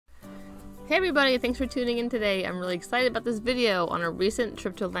Hey everybody, thanks for tuning in today. I'm really excited about this video. On a recent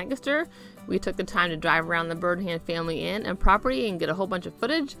trip to Lancaster, we took the time to drive around the Birdhand family inn and property and get a whole bunch of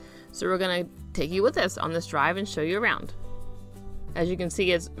footage. So we're going to take you with us on this drive and show you around. As you can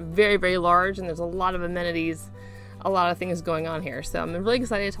see, it's very, very large and there's a lot of amenities, a lot of things going on here. So I'm really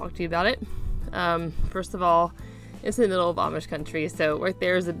excited to talk to you about it. First of all, it's in the middle of Amish country, so right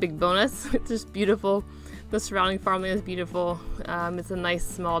there is a big bonus. It's just beautiful. The surrounding farmland is beautiful. It's a nice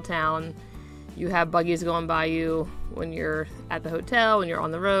small town. You have buggies going by you when you're at the hotel, when you're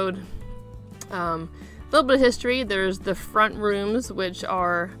on the road. A little bit of history. There's the front rooms, which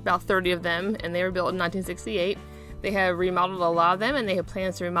are about 30 of them, and they were built in 1968. They have remodeled a lot of them, and they have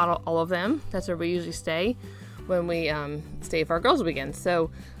plans to remodel all of them. That's where we usually stay when we stay for our girls' weekend. So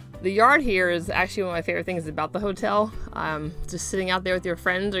the yard here is actually one of my favorite things about the hotel. Just sitting out there with your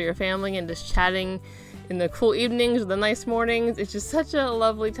friends or your family and just chatting in the cool evenings or the nice mornings. It's just such a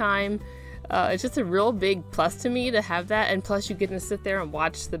lovely time. It's just a real big plus to me to have that, and plus you get to sit there and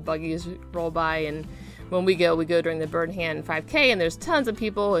watch the buggies roll by. And when we go during the Birdhand 5K, and there's tons of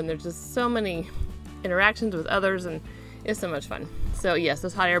people, and there's just so many interactions with others, and it's so much fun. So yes,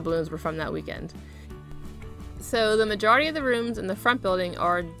 those hot air balloons were from that weekend. So the majority of the rooms in the front building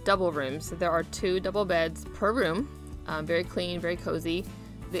are double rooms. So there are 2 double beds per room, very clean, very cozy.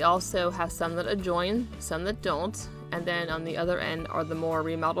 They also have some that adjoin, some that don't. And then on the other end are the more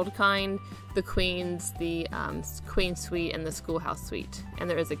remodeled kind, the queens, the queen suite, and the schoolhouse suite. And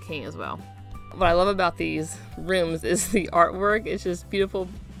there is a king as well. What I love about these rooms is the artwork. It's just beautiful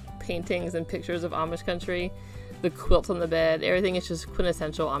paintings and pictures of Amish country. The quilts on the bed, everything is just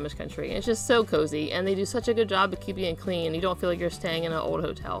quintessential Amish country. And it's just so cozy, and they do such a good job of keeping it clean. You don't feel like you're staying in an old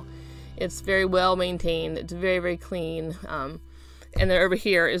hotel. It's very well maintained. It's very, very clean. And then over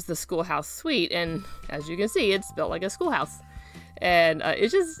here is the schoolhouse suite, and as you can see, it's built like a schoolhouse. And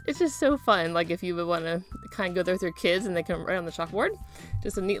it's just so fun. Like if you would want to kind of go there with your kids and they can write on the chalkboard,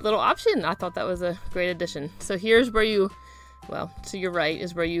 just a neat little option. I thought that was a great addition. So here's where you, well, to your right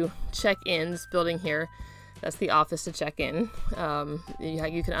is where you check in. This building here, that's the office to check in.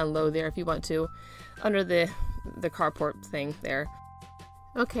 You can unload there if you want to, under the carport thing there.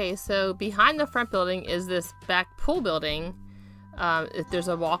 Okay, so behind the front building is this back pool building. There's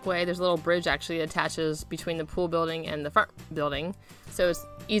a walkway, there's a little bridge actually attaches between the pool building and the front building, so it's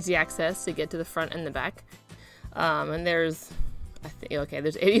easy access to get to the front and the back. And there's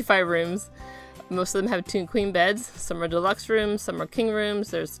 85 rooms. Most of them have 2 queen beds. Some are deluxe rooms, some are king rooms.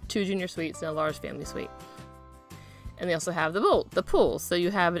 There's 2 junior suites and a large family suite. And they also have the pool, so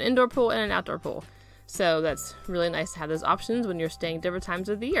you have an indoor pool and an outdoor pool. So that's really nice to have those options when you're staying different times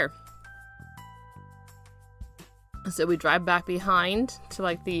of the year. So we drive back behind to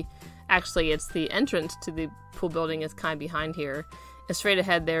it's the entrance to the pool building is kind of behind here. And straight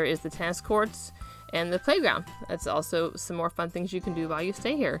ahead there is the tennis courts and the playground. That's also some more fun things you can do while you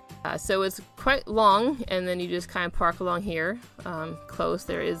stay here. So it's quite long, and then you just kind of park along here. Close,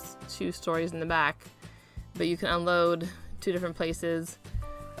 there is 2 stories in the back, but you can unload 2 different places.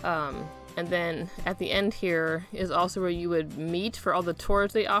 And then at the end here is also where you would meet for all the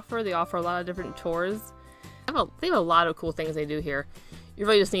tours they offer. They offer a lot of different tours. They have a lot of cool things they do here. You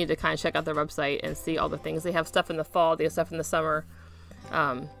really just need to kind of check out their website and see all the things. They have stuff in the fall, they have stuff in the summer.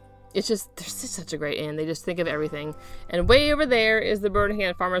 It's just such a great inn. They just think of everything. And way over there is the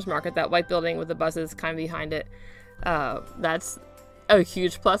Birdhand Farmers Market, that white building with the buses kind of behind it. That's a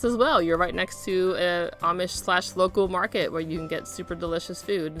huge plus as well. You're right next to a Amish/local market where you can get super delicious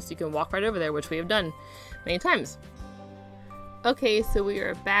food. So you can walk right over there, which we have done many times. Okay, so we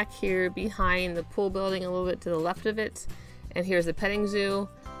are back here behind the pool building, a little bit to the left of it, and here's the petting zoo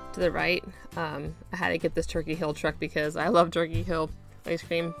to the right. I had to get this Turkey Hill truck because I love Turkey Hill ice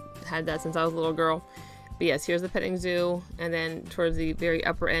cream. Had that since I was a little girl. But yes, here's the petting zoo, and then towards the very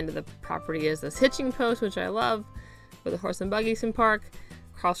upper end of the property is this hitching post, which I love, where the horse and buggies can park.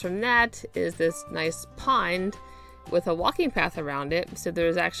 Across from that is this nice pond with a walking path around it, so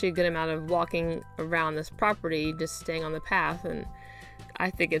there's actually a good amount of walking around this property, just staying on the path, and I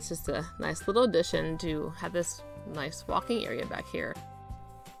think it's just a nice little addition to have this nice walking area back here.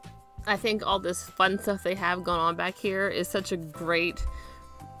 I think all this fun stuff they have going on back here is such a great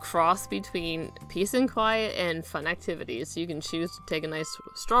cross between peace and quiet and fun activities. So you can choose to take a nice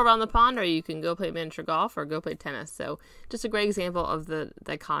stroll around the pond, or you can go play miniature golf or go play tennis. So just a great example of the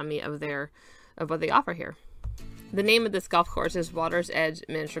economy of what they offer here. The name of this golf course is Water's Edge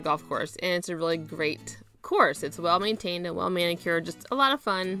Miniature Golf Course, and it's a really great course. It's well maintained and well manicured, just a lot of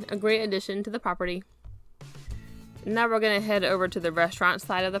fun, a great addition to the property. Now we're going to head over to the restaurant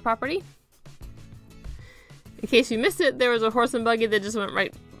side of the property. In case you missed it, there was a horse and buggy that just went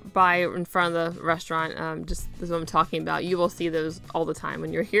right by in front of the restaurant. Just this is what I'm talking about. You will see those all the time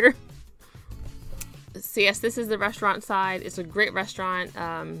when you're here. So yes, this is the restaurant side. It's a great restaurant.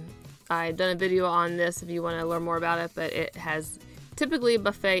 I've done a video on this if you want to learn more about it, but it has typically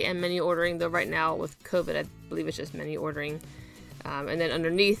buffet and menu ordering, though right now with COVID, I believe it's just menu ordering. And then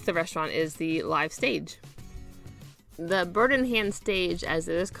underneath the restaurant is the live stage. The Bird in Hand stage, as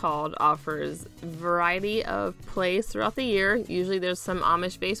it is called, offers a variety of plays throughout the year. Usually there's some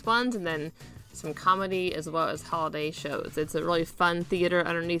Amish-based ones and then some comedy as well as holiday shows. It's a really fun theater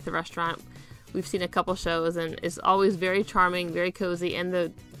underneath the restaurant. We've seen a couple shows and it's always very charming, very cozy, and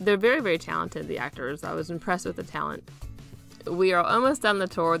they're very, very talented, the actors. I was impressed with the talent. We are almost done the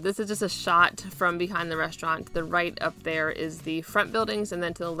tour. This is just a shot from behind the restaurant. To the right up there is the front buildings, and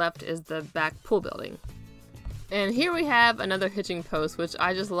then to the left is the back pool building. And here we have another hitching post, which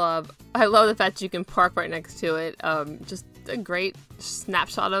I just love. I love the fact you can park right next to it. Just a great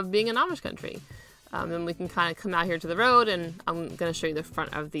snapshot of being in Amish country. Then we can kind of come out here to the road, and I'm going to show you the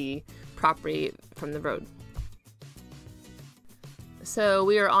front of the property from the road. So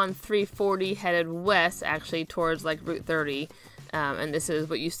we are on 340 headed west, actually towards like Route 30, and this is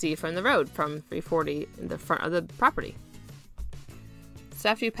what you see from the road from 340 in the front of the property. So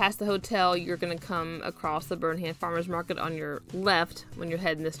after you pass the hotel, you're going to come across the Bird in Hand Farmers Market on your left when you're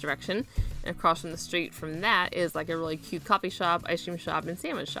heading this direction, and across from the street from that is like a really cute coffee shop, ice cream shop, and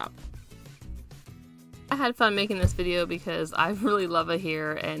sandwich shop. I had fun making this video because I really love it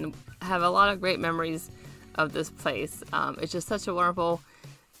here and have a lot of great memories of this place. It's just such a wonderful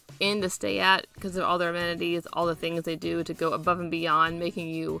inn to stay at because of all their amenities, all the things they do to go above and beyond, making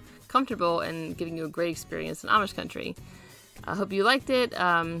you comfortable and giving you a great experience in Amish country. I hope you liked it.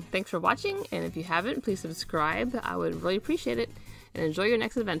 Thanks for watching, and if you haven't, please subscribe. I would really appreciate it, and enjoy your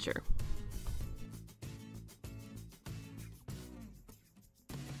next adventure.